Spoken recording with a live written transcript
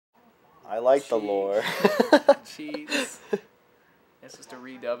I like the lore. Cheats. It's just a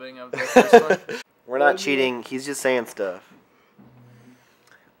redubbing of the first one. We're not cheating. He's just saying stuff.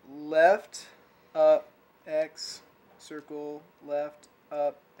 Left, up, X, circle, left,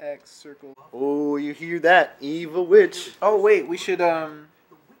 up, X, circle. Oh, you hear that? Evil witch. Oh wait, we should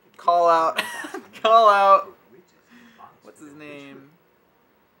call out call out what's his name?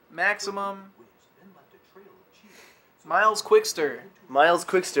 Maximum Miles Quickster. Miles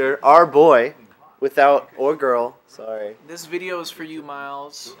Quickster, our boy, without or girl. Sorry. This video is for you,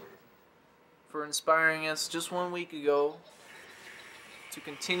 Miles, for inspiring us just 1 week ago to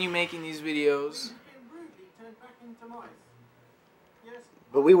continue making these videos.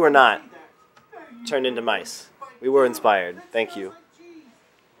 But we were not turned into mice. We were inspired. Thank you.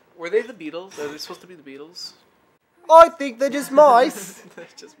 Were they the Beatles? Are they supposed to be the Beatles? I think they're just mice. They're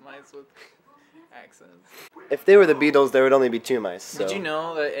just mice with accents. If they were the Beatles, there would only be 2 mice. So. Did you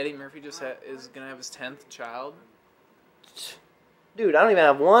know that Eddie Murphy just is going to have his 10th child? Dude, I don't even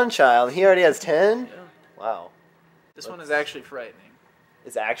have 1 child. He already has 10? Yeah. Wow. This one is actually frightening.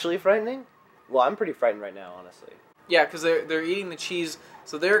 It's actually frightening? Well, I'm pretty frightened right now, honestly. Yeah, because they're eating the cheese,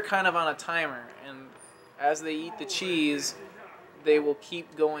 so they're kind of on a timer, and as they eat the cheese, they will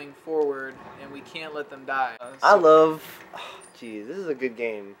keep going forward, and we can't let them die. I love... Jeez, this is a good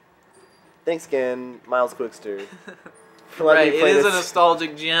game. Thanks again, Miles Quickster. For letting right, me play it is this. a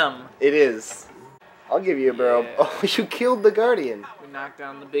nostalgic gem. It is. I'll give you a barrel. Yeah. Oh, you killed the Guardian. We knocked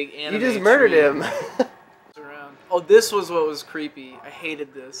down the big anime You just murdered tree. him. Around. Oh, this was what was creepy. I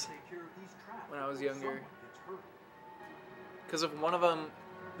hated this when I was younger. Because if one of them,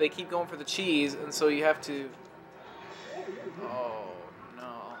 they keep going for the cheese, and so you have to... Oh,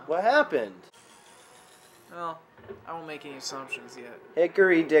 no. What happened? Well, I won't make any assumptions yet.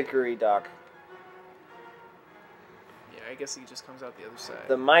 Hickory dickory dock. Yeah, I guess he just comes out the other side.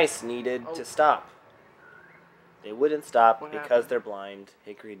 The mice needed to stop. They wouldn't stop What because happened? they're blind.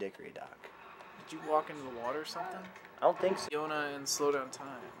 Hickory dickory dock. Did you walk into the water or something? I don't think so. Yona and slow down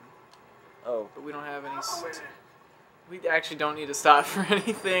time. Oh. But we don't have any... We actually don't need to stop for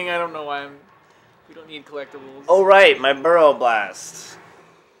anything. I don't know why we don't need collectibles. Oh, right. My burrow blast.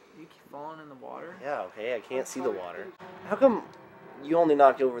 You keep falling in the water? Yeah, okay. I can't see the water. How come you only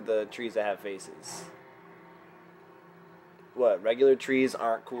knocked over the trees that have faces? What? Regular trees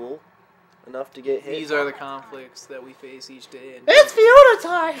aren't cool enough to get hit? These are the conflicts that we face each day in It's Fiona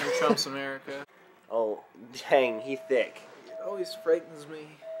time! Trump's America. Oh, dang. He thick. It always frightens me.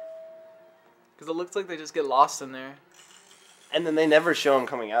 Because it looks like they just get lost in there. And then they never show him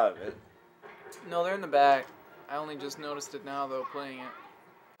coming out of it. No, they're in the back. I only just noticed it now, though, playing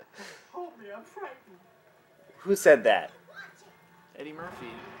it. Hold me, I'm frightened. Who said that? Eddie Murphy.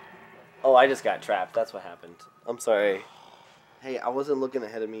 Oh, I just got trapped. That's what happened. I'm sorry. Hey, I wasn't looking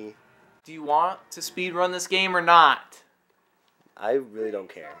ahead of me. Do you want to speedrun this game or not? I really don't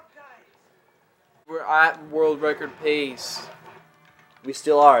care. We're at world record pace. We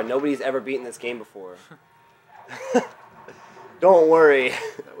still are. Nobody's ever beaten this game before. Don't worry.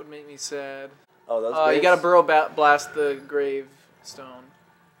 That would make me sad. Oh, those You gotta burrow blast the gravestone.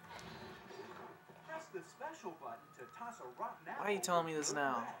 Press the special button to toss a rotten apple. Why are you telling me this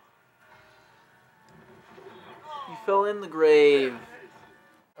now? You fell in the grave.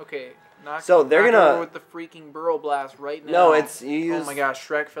 Okay, knock over with the freaking burrow blast right now. No, it's you use. Oh my gosh,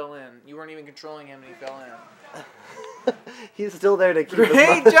 Shrek fell in. You weren't even controlling him and he fell in. He's still there to keep.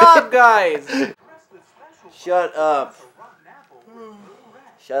 Great job, guys! Shut up.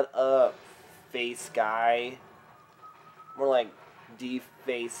 Shut up, face guy. More like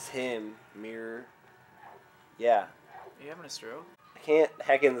deface him, mirror. Yeah. Are you having a stroke? I can't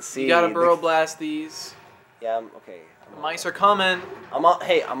heckin' see. You gotta burrow blast these. Yeah, I'm okay. The mice are coming. I'm on.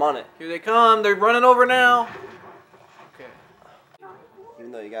 Hey, I'm on it. Here they come. They're running over now. Okay.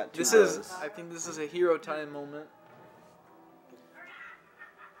 Even though you got two. This is. I think this is a hero time moment.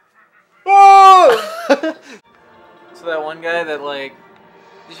 Oh! So that one guy that like,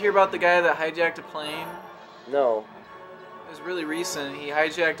 did you hear about the guy that hijacked a plane? No. It was really recent. He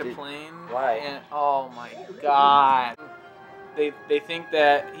hijacked a plane. Why? And, oh my god. They think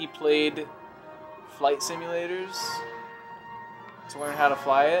that he played flight simulators to learn how to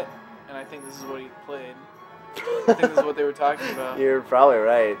fly it, and I think this is what he played. I think this is what they were talking about. You're probably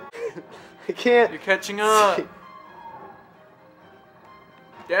right. I can't. You're catching up.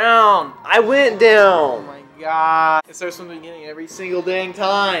 Down. I went Oh down. my god. It starts from the beginning every single dang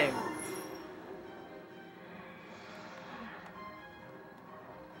time.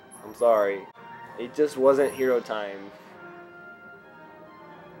 I'm sorry. It just wasn't hero time.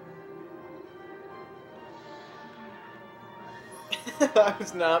 I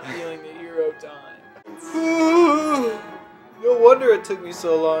was not feeling the hero Hero time. No wonder it took me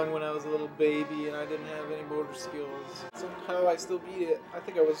so long when I was a little baby and I didn't have any motor skills. Somehow I still beat it. I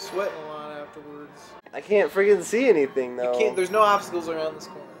think I was sweating a lot afterwards. I can't freaking see anything though. You can't. There's no obstacles around this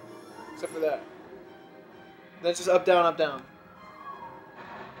corner, except for that. That's just up, down, up, down.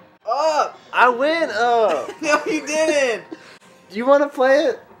 Up! I went up! No, you didn't! Do you want to play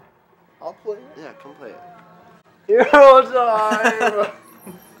it? I'll play it. Yeah, come play it. Hero time!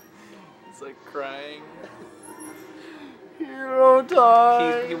 It's like crying. Hero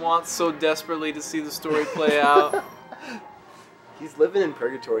time! He wants so desperately to see the story play out. He's living in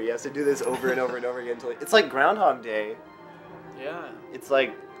purgatory. He has to do this over and over and over again until it's like Groundhog Day. Yeah. It's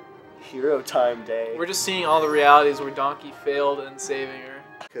like Hero Time Day. We're just seeing all the realities where Donkey failed in saving her.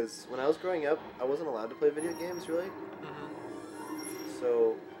 Because when I was growing up, I wasn't allowed to play video games, really. Mm-hmm.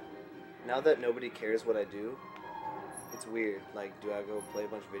 So now that nobody cares what I do, it's weird. Like, do I go play a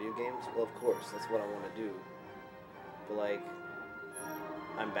bunch of video games? Well, of course, that's what I want to do. But like,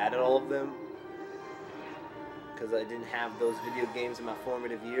 I'm bad at all of them because I didn't have those video games in my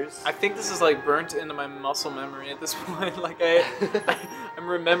formative years. I think this is like burnt into my muscle memory at this point. Like I'm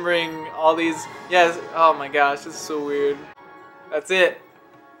remembering all these. Yes. Oh my gosh, this is so weird. That's it.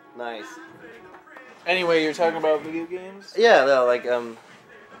 Nice. Anyway, you're talking about video games? Yeah, no, like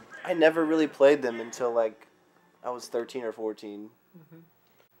I never really played them until like I was 13 or 14. Mm-hmm.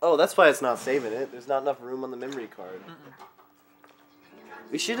 Oh, that's why it's not saving it. There's not enough room on the memory card.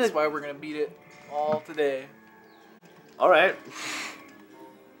 We should have. That's why we're gonna beat it all today. All right.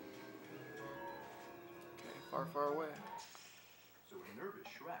 Okay, far, far away. So a nervous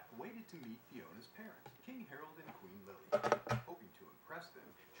Shrek waited to meet Fiona's parents, King Harold and Queen Lily. Hoping to impress them,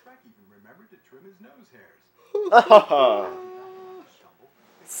 Shrek even remembered to trim his nose hairs.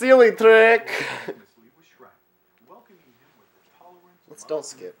 Silly trick. With Shrek, welcoming him with the tolerance, Let's love, don't and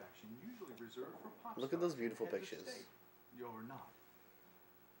skip. affection usually reserved for pop Look at those stars beautiful and heads of pictures. state. You're not.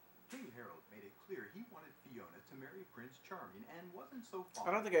 King Harold made it clear he wanted Fiona to marry Prince Charming and wasn't so fond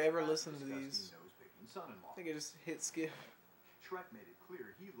I don't think of I ever his listened to disgusting these. nose-picking son-in-law. I think I just hit skip. Shrek made it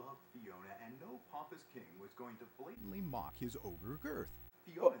clear he loved Fiona and no pompous king was going to blatantly mock his ogre girth.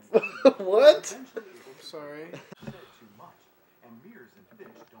 Fiona What? Sorry. said too much, and mirrors and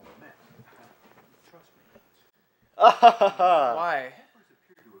fish don't mix. Trust me. Why? Offers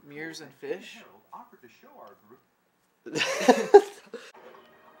appear to have Mirrors and King fish? Harold offered to show our group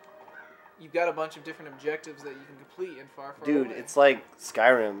You've got a bunch of different objectives that you can complete in Far, Far Dude, Away. it's like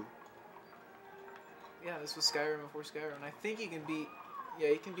Skyrim. Yeah, this was Skyrim before Skyrim. And I think you can beat... Yeah,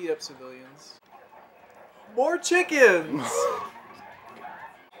 you can beat up civilians. More chickens!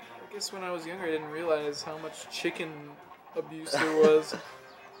 I guess when I was younger, I didn't realize how much chicken abuse there was.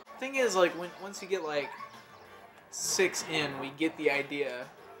 Thing is, like, once you get, like, 6 in, we get the idea.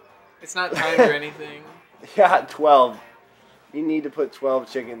 It's not timed or anything. Yeah, 12. You need to put 12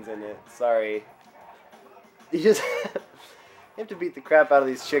 chickens in it. Sorry. You just you have to beat the crap out of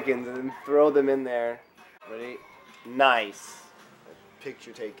these chickens and then throw them in there. Ready? Nice.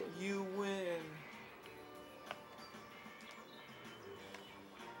 Picture taken. You win.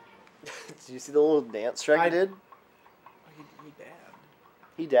 Did you see the little dance Shrek did? He dabbed.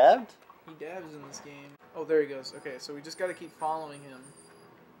 He dabbed? He dabs in this game. Oh, there he goes. Okay, so we just gotta keep following him.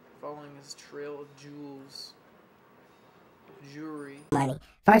 Following his trail of jewels. Jewelry. Money.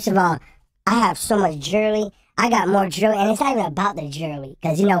 First of all, I have so much jewelry. I got more jewelry, and it's not even about the jewelry,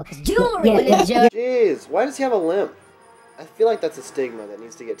 because jewelry. Jeez, why does he have a limp? I feel like that's a stigma that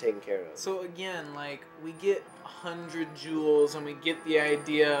needs to get taken care of. So again, like, we get 100 jewels and we get the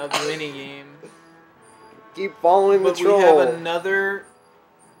idea of the minigame. Keep following the But troll. we have another...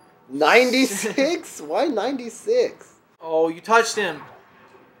 96? Why 96? Oh, you touched him!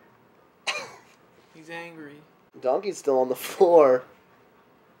 He's angry. Donkey's still on the floor.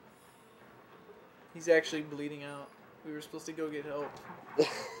 He's actually bleeding out. We were supposed to go get help.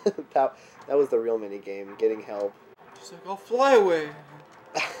 that was the real mini game, getting help. She's like, I'll fly away.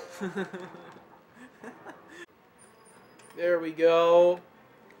 There we go.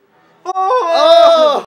 Oh!